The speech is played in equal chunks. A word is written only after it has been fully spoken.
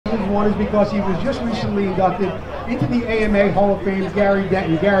one is because he was just recently inducted into the AMA Hall of Fame, Gary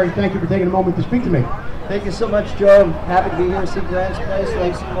Denton. Gary, thank you for taking a moment to speak to me. Thank you so much, Joe. I'm happy to be here to see Grant's place,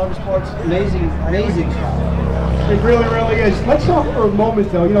 Langston Motorsports. Amazing, amazing shot. It really, really is. Let's talk for a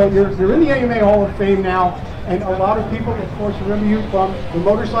moment, though. You know, you're in the AMA Hall of Fame now, and a lot of people, of course, remember you from the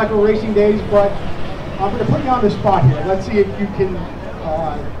motorcycle racing days, but I'm going to put you on the spot here. Let's see if you can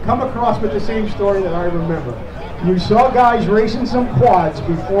come across with the same story that I remember. You saw guys racing some quads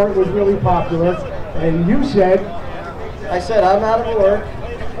before it was really popular, and you said, I said, I'm out of work.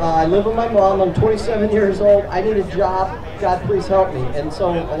 I live with my mom. I'm 27 years old. I need a job. God, please help me. And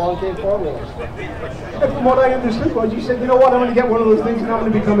so along came four-wheelers. And from what I understood was, you said, you know what, I'm going to get one of those things and I'm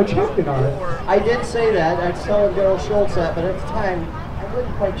going to become a champion on it. I did say that. I was telling Daryl Schultz that, but at the time, I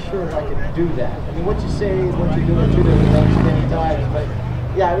wasn't quite sure if I could do that. I mean, what you say is what you do at two different things many times. But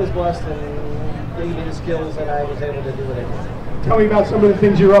yeah, I was blessed and gave me the skills, and I was able to do what I did. Tell me about some of the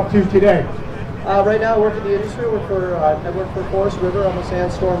things you're up to today. Right now, I work in the industry. I work for Perris River. I'm a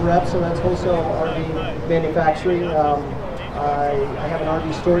sandstorm rep, so that's wholesale RV manufacturing. I have an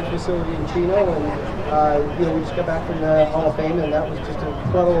RV storage facility in Chino, and you know, we just got back from the Hall of Fame, and that was just an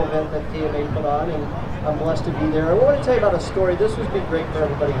incredible event that AMA put on, and I'm blessed to be there. I want to tell you about a story. This would be great for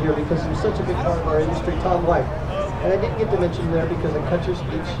everybody here because he's such a big part of our industry. Tom White, and I didn't get to mention him there because I cut your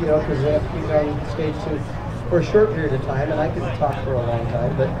speech, you know, because they have to be on stage for a short period of time, and I could talk for a long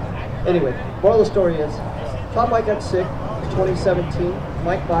time, but. Anyway, moral of the story is, Tom White got sick in 2017.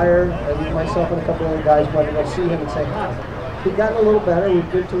 Mike Byer and myself and a couple other guys wanted to go see him and say hi. He'd gotten a little better.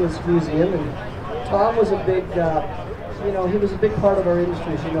 We'd been to his museum, and Tom was a big, you know, he was a big part of our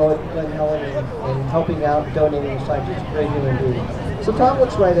industry, as you know, at Glen Helen and helping out, donating his time, just regular duty. So Tom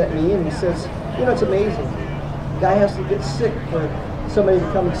looks right at me and he says, you know, it's amazing. The guy has to get sick for somebody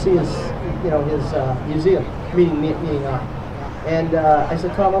to come and see his, you know, his museum, meeting up. And I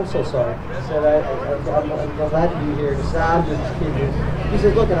said, Tom, I'm so sorry. I said, I'm glad to be here. He said, I'm just kidding. He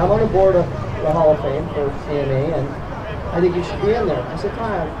said, look, I'm on the board of the Hall of Fame for AMA, and I think you should be in there. I said,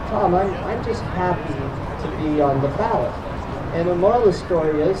 Tom, I'm just happy to be on the ballot. And the moral of the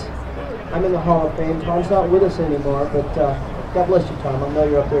story is, I'm in the Hall of Fame. Tom's not with us anymore, but God bless you, Tom. I know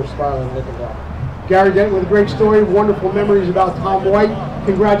you're up there smiling, looking well. Gary Denton with a great story, wonderful memories about Tom White.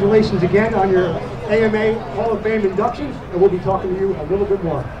 Congratulations again on your AMA Hall of Fame induction, and we'll be talking to you a little bit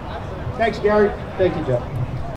more. Thanks, Gary. Thank you, Joe.